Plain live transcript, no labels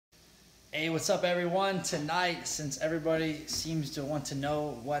Hey, what's up everyone? Tonight, since everybody seems to want to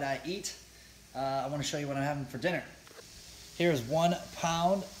know what I eat, I want to show you what I'm having for dinner. Here's 1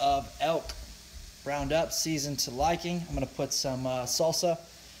 pound of elk, browned up, seasoned to liking. I'm going to put some salsa, a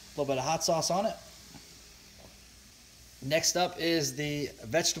little bit of hot sauce on it. Next up is the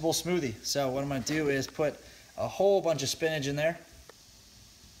vegetable smoothie. So what I'm going to do is put a whole bunch of spinach in there.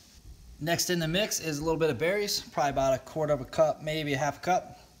 Next in the mix is a little bit of berries, probably about 1/4 cup, maybe a 1/2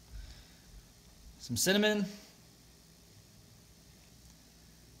 cup. Some cinnamon,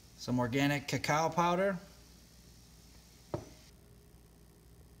 some organic cacao powder,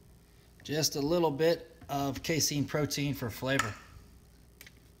 just a little bit of casein protein for flavor.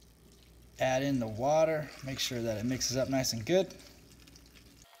 Add in the water, make sure that it mixes up nice and good.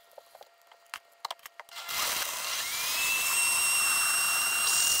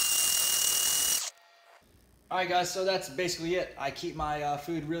 Alright guys, so that's basically it. I keep my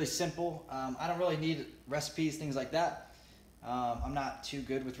food really simple. I don't really need recipes, things like that. I'm not too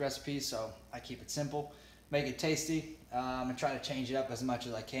good with recipes, so I keep it simple. Make it tasty, and try to change it up as much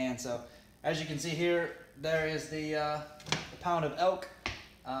as I can. So as you can see here, there is the pound of elk.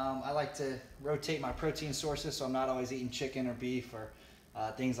 I like to rotate my protein sources, so I'm not always eating chicken or beef or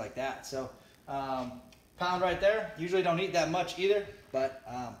things like that. So pound right there. Usually don't eat that much either, but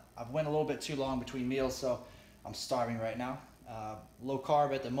I've went a little bit too long between meals, so I'm starving right now. Low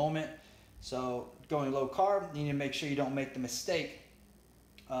carb at the moment, so going low carb, you need to make sure you don't make the mistake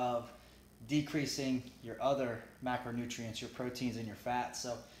of decreasing your other macronutrients, your proteins and your fats.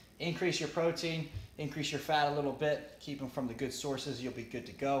 So increase your protein, increase your fat a little bit, keep them from the good sources, you'll be good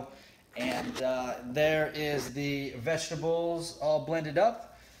to go. And there is the vegetables all blended up.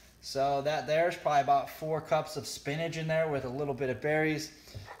 So there's probably about 4 cups of spinach in there with a little bit of berries,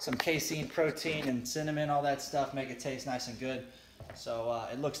 some casein protein and cinnamon, all that stuff, make it taste nice and good. So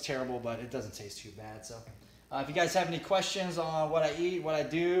it looks terrible, but it doesn't taste too bad. So if you guys have any questions on what I eat, what I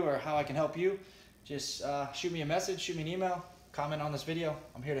do, or how I can help you, just shoot me a message, shoot me an email, comment on this video.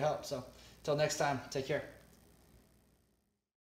 I'm here to help. So until next time, take care.